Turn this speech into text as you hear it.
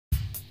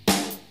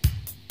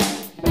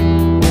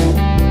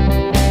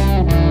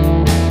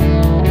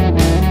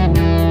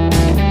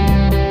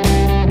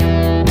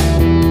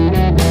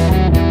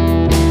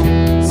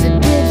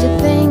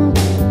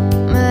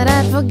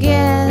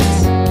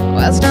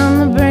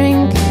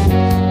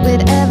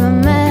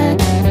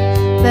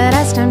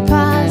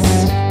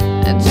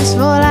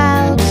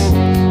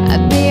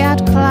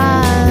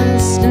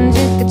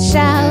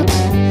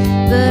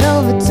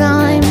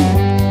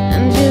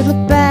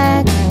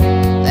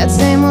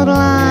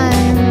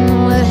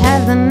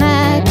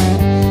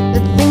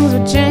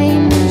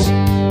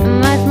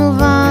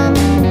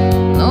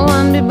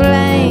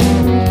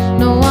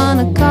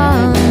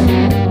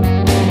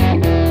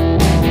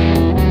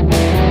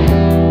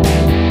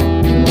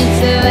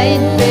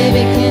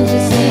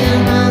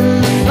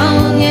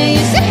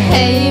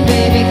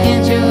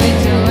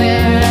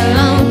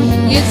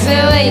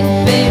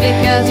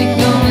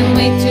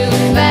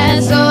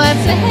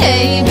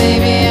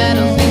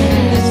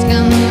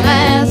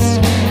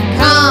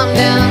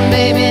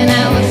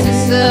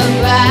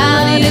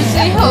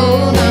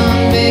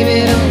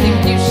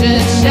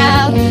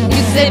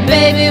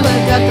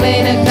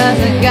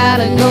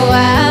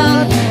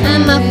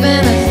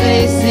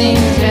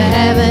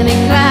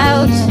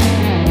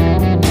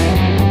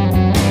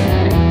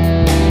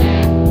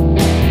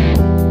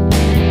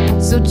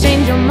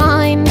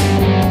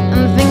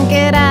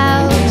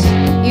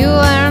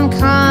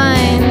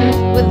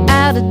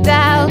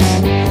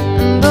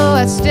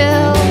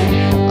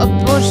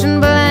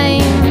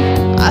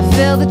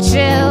feel the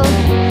chill,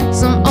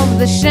 some of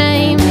the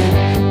shame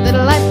that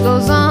life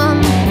goes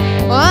on.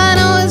 Well, I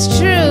know it's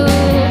true,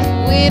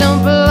 we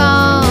don't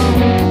belong.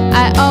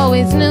 I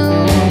always knew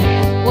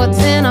what's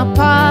in our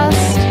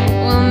past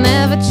will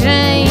never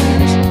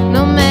change.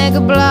 No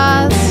mega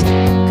blast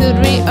could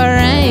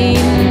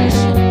rearrange.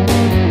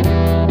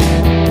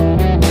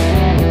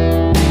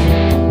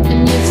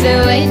 And you'd say,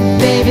 wait,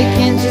 baby,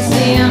 can't you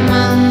see I'm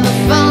on the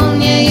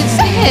phone? Yeah, you'd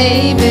say,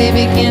 hey,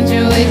 baby, can't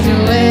you wait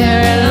till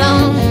we're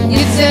alone?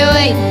 You'd say,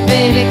 wait,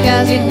 baby,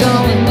 cause you're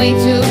going way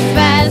too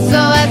fast. So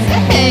I'd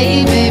say,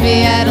 hey,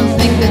 baby, I don't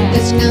think that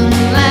this can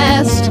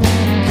last.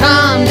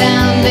 Calm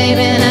down,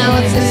 baby, now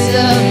what's this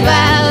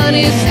about?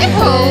 You'd say,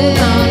 hold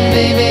on,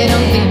 baby,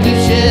 don't think you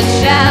should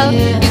shout.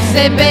 You'd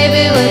say, baby,